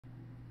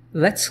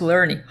Let's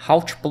learn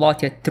how to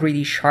plot a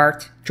 3D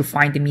chart to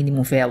find the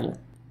minimum value.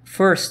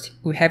 First,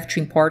 we have to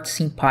import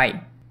Sympy.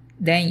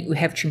 Then we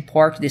have to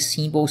import the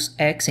symbols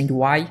x and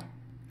y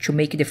to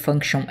make the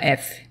function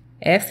f.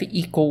 F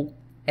equal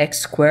x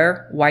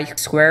squared, y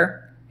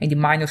squared, and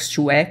minus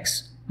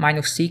 2x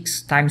minus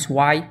 6 times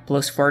y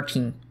plus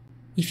 14.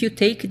 If you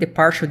take the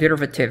partial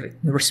derivative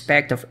in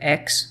respect of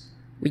x,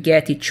 we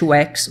get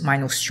 2x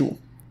minus 2.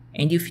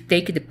 And if you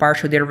take the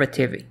partial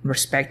derivative in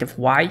respect of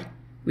y,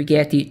 we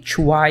get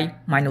 2y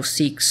minus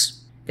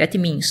 6. That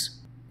means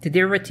the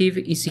derivative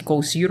is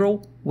equal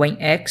 0 when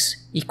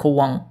x equal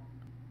 1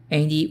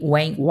 and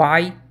when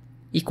y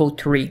equal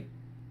 3.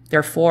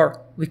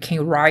 Therefore, we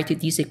can write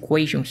this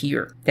equation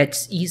here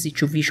that's easy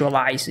to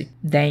visualize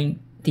than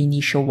the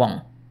initial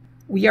one.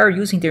 We are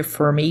using the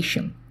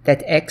information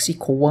that x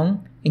equal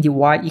 1 and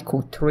y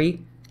equal 3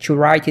 to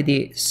write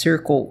the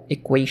circle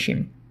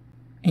equation.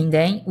 And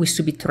then we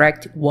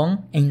subtract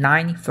 1 and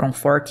 9 from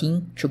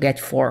 14 to get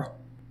 4.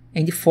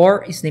 And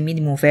 4 is the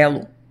minimum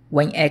value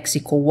when x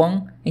equal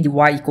 1 and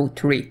y equal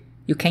 3.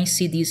 You can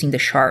see this in the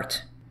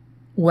chart.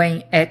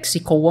 When x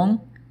equal 1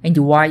 and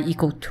y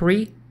equal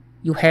 3,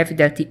 you have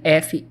that the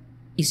f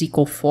is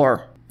equal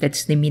 4.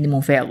 That's the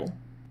minimum value.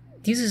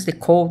 This is the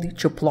code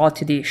to plot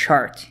the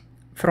chart.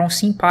 From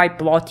Sympy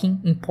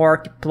plotting,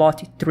 import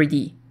plot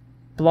 3D.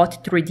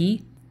 Plot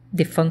 3D,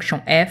 the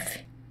function f,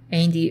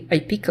 and I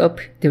pick up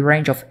the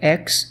range of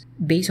x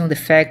based on the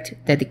fact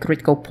that the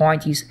critical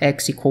point is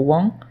x equal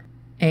 1,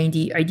 and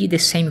I did the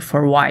same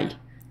for y.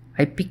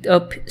 I picked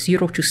up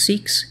 0 to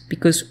 6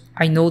 because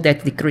I know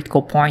that the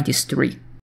critical point is 3.